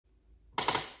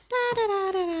Da, da,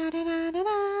 da, da, da, da, da, da.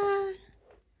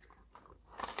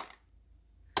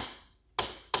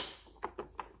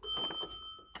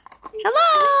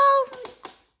 Hello.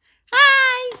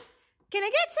 Hi. Can I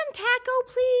get some taco,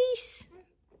 please?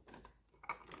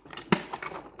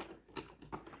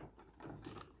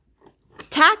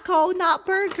 Taco, not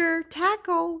burger.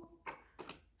 Taco.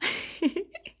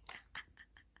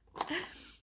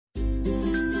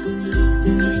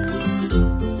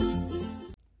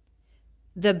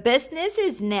 The business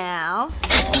is now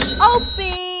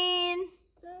open.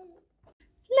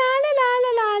 La la la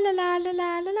la la la la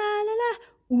la la la la la.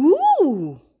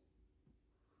 Ooh.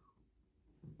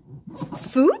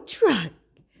 Food truck.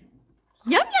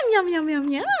 Yum yum yum yum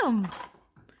yum yum.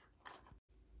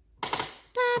 Da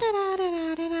da da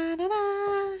da da da da da.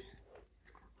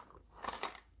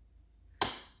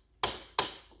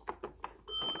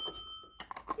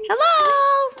 Hello.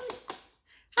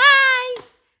 Hi.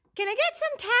 Can I get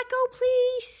some taco,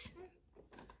 please?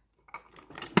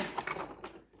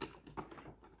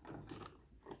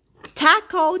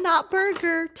 Taco, not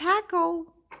burger. Taco.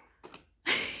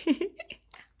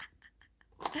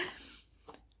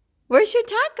 Where's your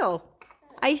taco?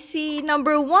 I see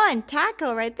number 1,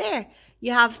 taco right there.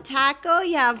 You have taco,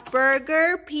 you have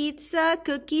burger, pizza,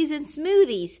 cookies, and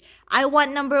smoothies. I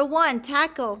want number 1,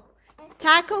 taco.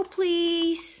 Taco,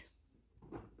 please.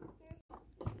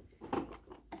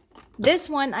 This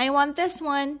one, I want this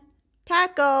one.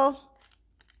 Taco.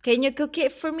 Can you cook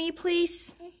it for me,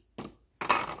 please?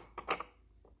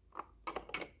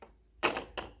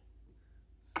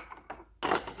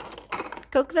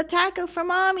 Cook the taco for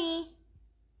mommy.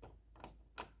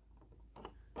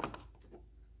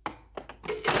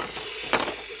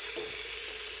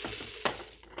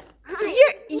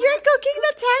 You're cooking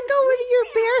the taco with your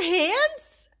bare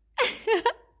hands?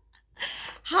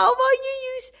 How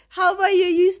about you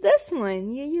use this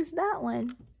one? You use that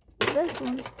one. This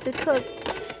one to cook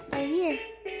right here.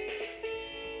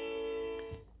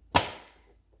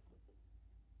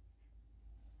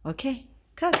 Okay,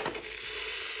 cook.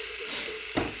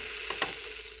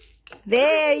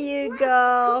 There you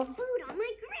go. Food on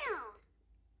my grill.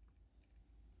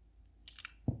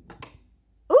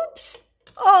 Oops.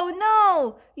 Oh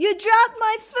no, you dropped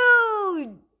my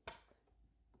food.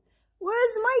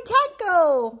 Where's my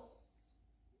taco?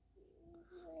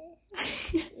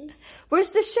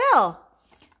 Where's the shell?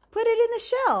 Put it in the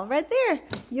shell right there.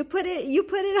 You put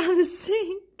it on the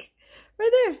sink.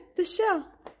 Right there, the shell.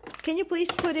 Can you please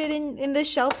put it in the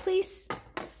shell, please?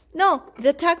 No,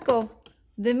 the taco.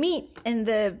 The meat and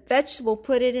the vegetable,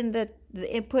 put it in the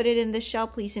shell,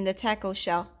 please, in the taco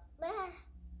shell.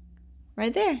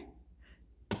 Right there.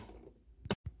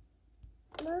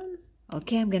 Mom.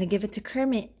 Okay, I'm gonna give it to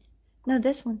Kermit. No,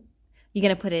 this one. You're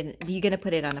gonna put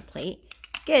it on a plate.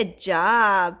 Good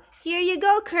job. Here you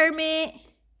go, Kermit.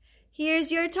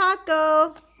 Here's your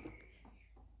taco.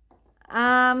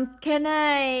 Can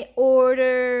I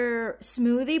order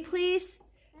smoothie, please?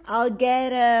 I'll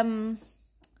get a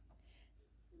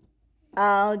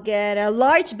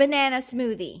large banana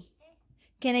smoothie.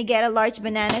 Can I get a large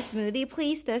banana smoothie,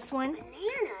 please? This one.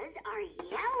 Bananas are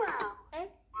yellow.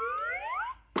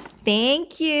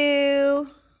 Thank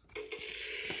you.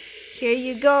 Here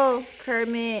you go,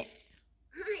 Kermit.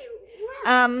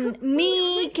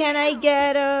 Can I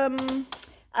get a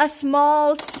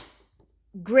small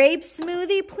grape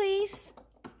smoothie, please?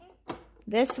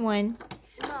 This one.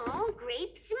 Small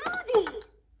grape smoothie.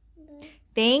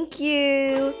 Thank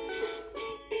you.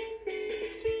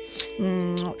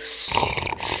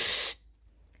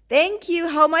 Thank you.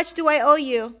 How much do I owe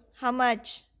you? How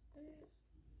much?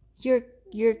 Your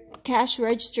cash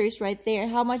register is right there.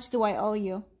 How much do I owe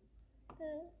you?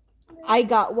 I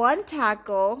got 1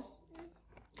 taco.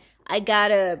 I got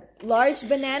a large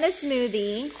banana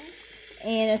smoothie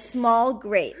and a small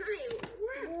grapes. I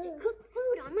love to cook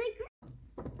food on my grill.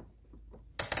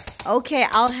 Okay,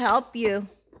 I'll help you.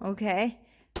 Okay?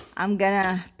 I'm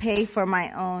gonna pay for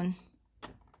my own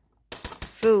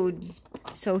food.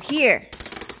 So here,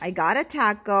 I got a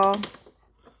taco.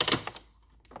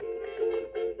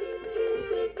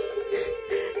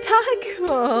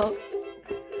 Taco.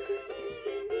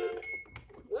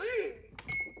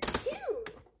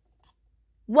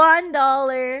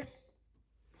 $1.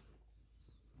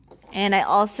 And I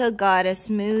also got a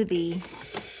smoothie.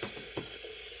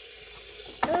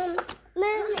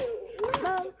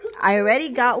 I already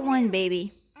got one,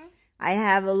 baby. I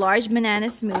have a large banana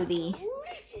smoothie.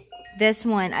 This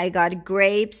one, I got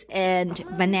grapes and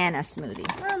banana smoothie.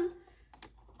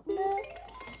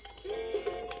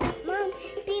 Mom,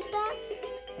 pizza?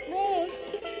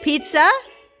 Pizza?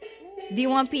 Do you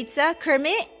want pizza?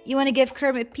 Kermit? You want to give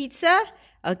Kermit pizza?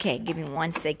 Okay, give me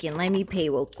 1 second. Let me pay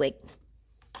real quick.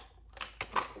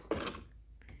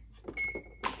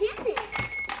 7,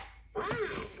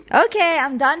 5. Okay,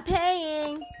 I'm done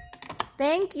paying.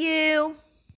 Thank you.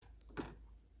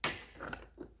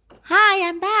 Hi,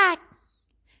 I'm back.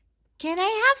 Can I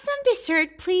have some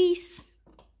dessert, please?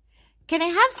 Can I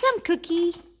have some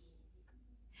cookie?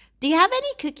 Do you have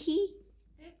any cookie?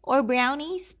 Or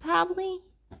brownies, probably?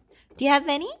 Do you have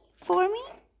any for me?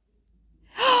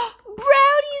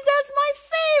 Brownies, that's my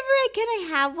favorite. Can I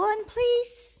have one,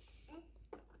 please?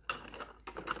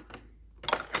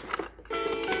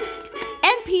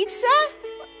 And pizza?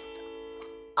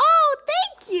 Oh,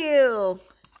 thank you.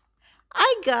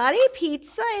 I got a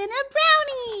pizza and a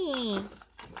brownie.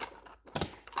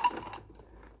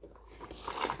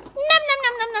 Nom nom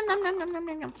nom nom nom nom nom nom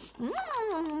nom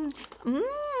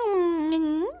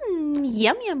nom.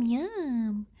 Yum yum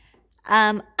yum.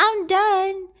 I'm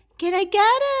done. Can I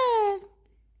get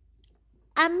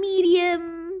a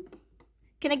medium?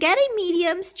 Can I get a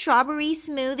medium strawberry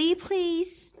smoothie,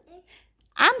 please?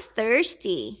 I'm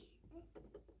thirsty.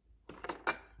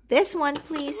 This one,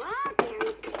 please.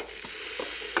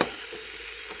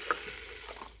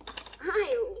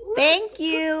 Thank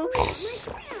you.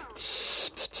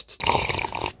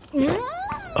 Yum, yum,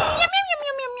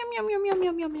 yum, yum, yum, yum, yum,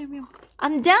 yum, yum, yum, yum.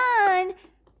 I'm done.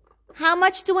 How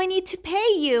much do I need to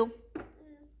pay you?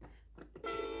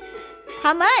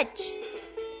 How much?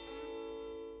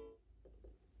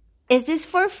 Is this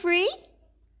for free?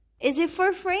 Is it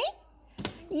for free?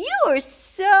 You are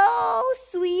so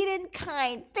sweet and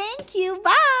kind. Thank you.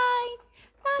 Bye.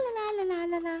 La la la la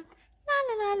la la. La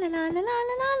la la la la la la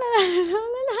la la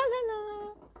la la.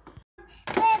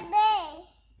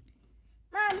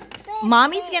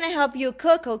 Mommy's gonna help you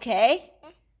cook, okay?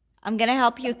 I'm gonna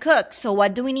help you cook. So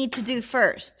what do we need to do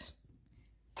first?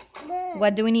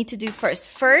 What do we need to do first?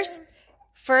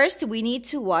 First we need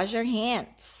to wash our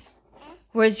hands.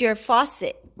 Where's your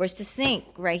faucet? Where's the sink?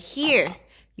 Right here.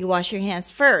 You wash your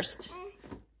hands first.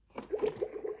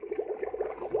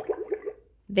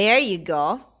 There you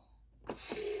go.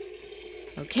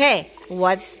 Okay,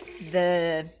 what's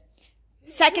the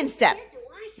second step?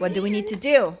 What do we need to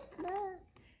do?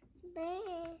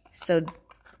 So,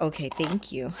 okay,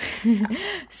 thank you.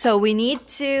 So we need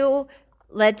to,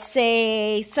 let's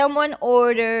say someone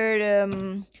ordered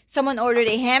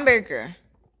a hamburger.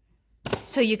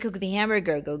 So you cook the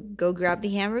hamburger. Go grab the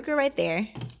hamburger right there.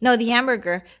 No, the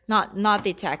hamburger, not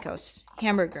the tacos.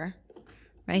 Hamburger.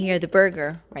 Right here, the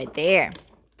burger right there.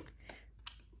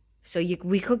 So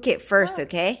we cook it first,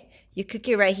 okay? You cook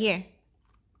it right here.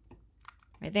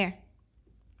 Right there.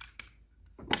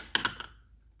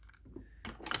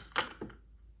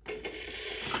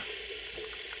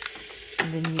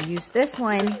 And then you use this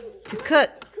one to cook.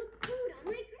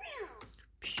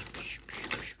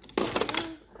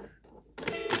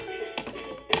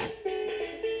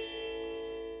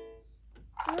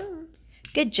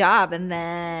 Good job. And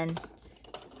then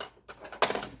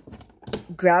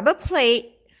grab a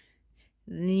plate.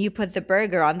 And then you put the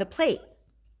burger on the plate.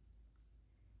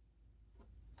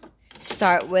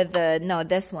 Start with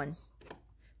this one.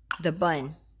 The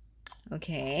bun.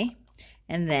 Okay.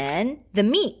 And then the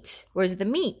meat. Where's the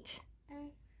meat?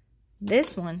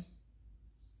 This one.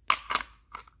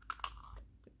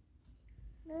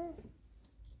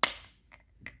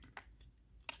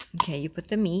 Okay, you put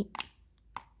the meat.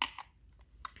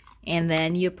 And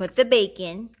then you put the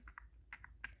bacon.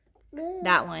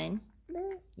 That one.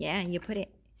 Yeah, you put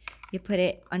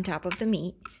it on top of the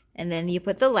meat. And then you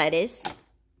put the lettuce.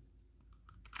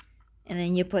 And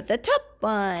then you put the top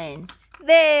bun.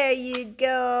 There you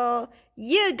go.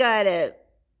 You got a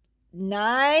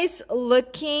nice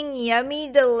looking,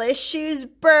 yummy, delicious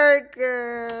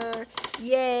burger.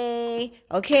 Yay.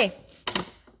 Okay.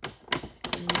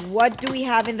 What do we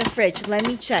have in the fridge? Let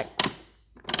me check.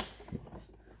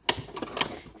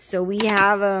 So we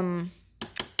have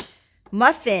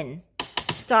muffin,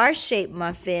 star-shaped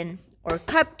muffin or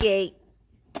cupcake,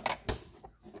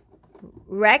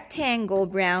 rectangle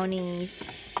brownies,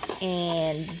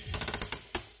 and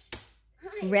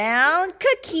round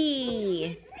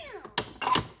cookie.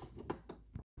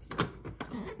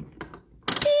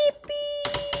 Beep,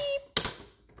 beep.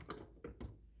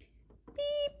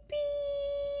 Beep,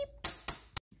 beep.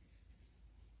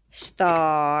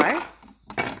 Star.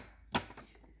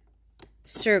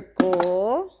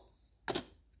 Circle.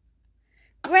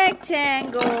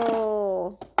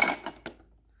 Rectangle.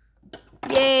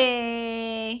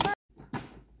 Yay.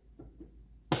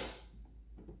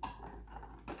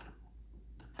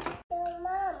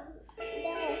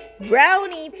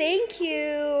 Brownie, thank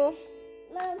you.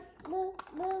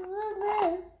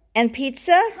 And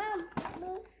pizza?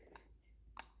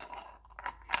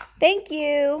 Thank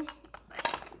you.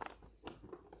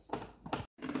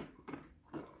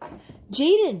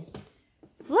 Jaden,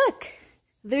 look.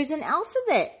 There's an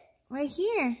alphabet right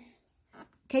here.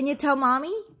 Can you tell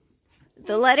Mommy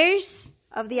the letters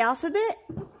of the alphabet?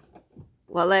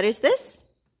 What letter is this?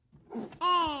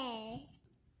 A.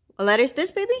 What letter is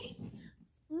this, baby?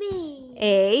 B.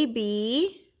 A,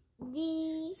 B,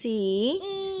 D. C,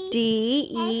 E,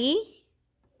 D, E.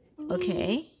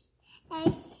 Okay.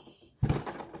 S.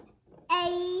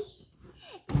 A.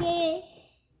 D.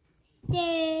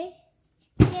 D.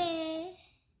 D.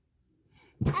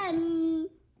 N.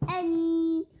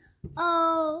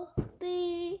 O.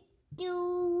 P.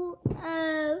 Q.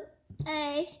 R.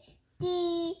 S.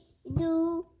 T.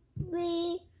 U.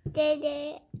 V.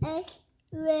 W. X.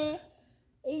 Y.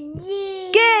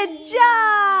 Z. Good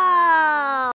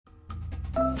job!